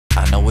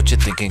know what you're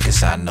thinking,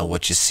 cause I know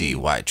what you see.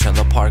 White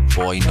trailer park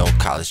boy, no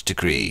college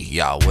degree.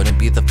 Y'all wouldn't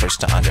be the first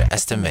to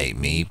underestimate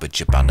me, but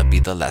you're bound to be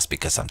the last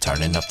because I'm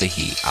turning up the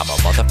heat. I'm a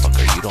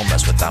motherfucker you don't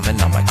mess with, I'm in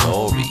on my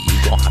glory.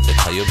 You gon' have to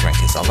tell your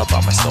grandkids all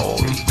about my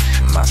story.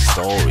 My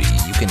story,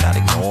 you cannot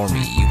ignore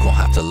me. You gon'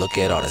 have to look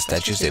at all the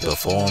statues they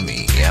before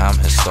me. Yeah, I'm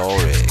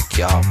historic,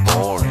 y'all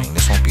boring.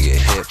 This won't be a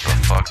hit, but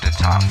fuck the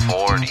top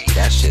 40.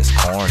 That shit's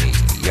corny,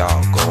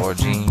 y'all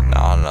gorging.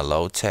 On the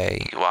low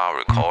tay, you all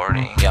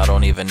recording. Y'all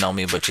don't even know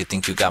me, but you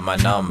think you got my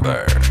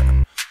number.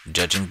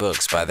 Judging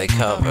books by their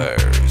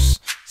covers.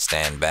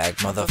 Stand back,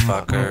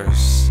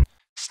 motherfuckers.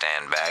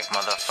 Stand back,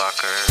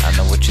 motherfuckers. I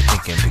know what you're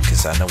thinking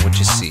because I know what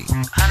you see.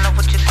 I know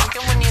what you're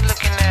thinking when you're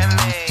looking at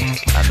me.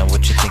 I know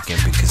what you're thinking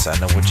because I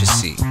know what you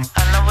see.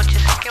 I know what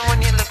you're thinking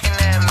when you're looking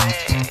at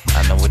me.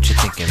 I know what you're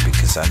thinking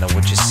because I know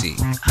what you see.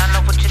 I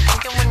know what you're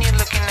thinking when you're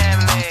looking at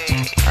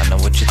me. I know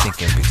what you're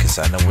thinking because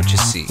I know what you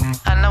see.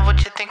 I know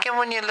what you're thinking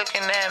when you're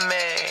looking at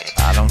me.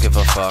 I don't give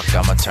a fuck,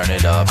 I'ma turn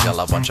it up. Y'all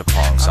a bunch of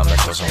punks, I'm the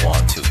chosen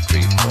 1, 2,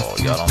 3,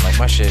 4. Y'all don't like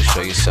my shit,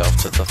 show yourself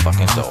to the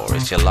fucking door.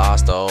 It's your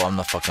loss though, I'm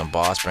the fucking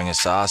boss, bringing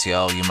sauce,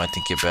 yo. You might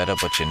think you're better,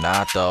 but you're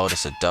not though.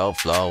 This a dope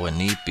flow and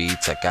neat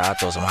beats, I got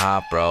those, I'm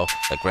hot bro.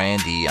 Like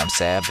Randy, I'm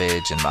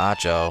savage and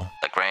macho.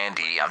 Like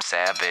Randy, I'm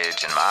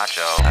savage and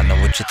macho. I know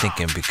what you're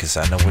thinking because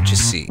I know what you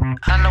see.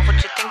 I know what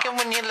you're thinking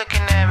when you're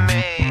looking at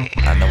me.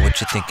 I know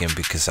what you're thinking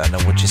because I know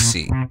what you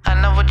see. I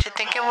know what you're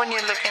thinking when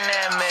you're looking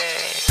at me.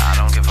 I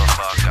don't give a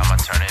fuck, I'ma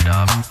turn it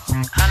up.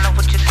 I know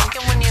what you're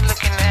thinking when you're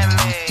looking at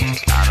me.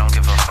 I don't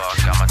give a fuck,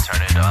 I'ma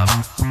turn it up.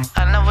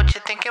 I know what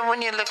you're thinking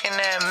when you're looking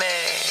at me.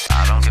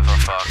 I don't give a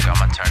fuck,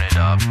 I'ma turn it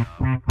up.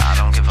 I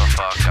don't give a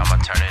fuck, I'ma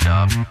turn it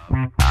up.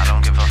 I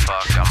don't give a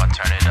fuck, I'ma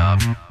turn it up.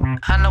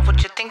 I know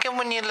what you're thinking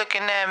when you're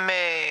looking at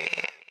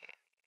me.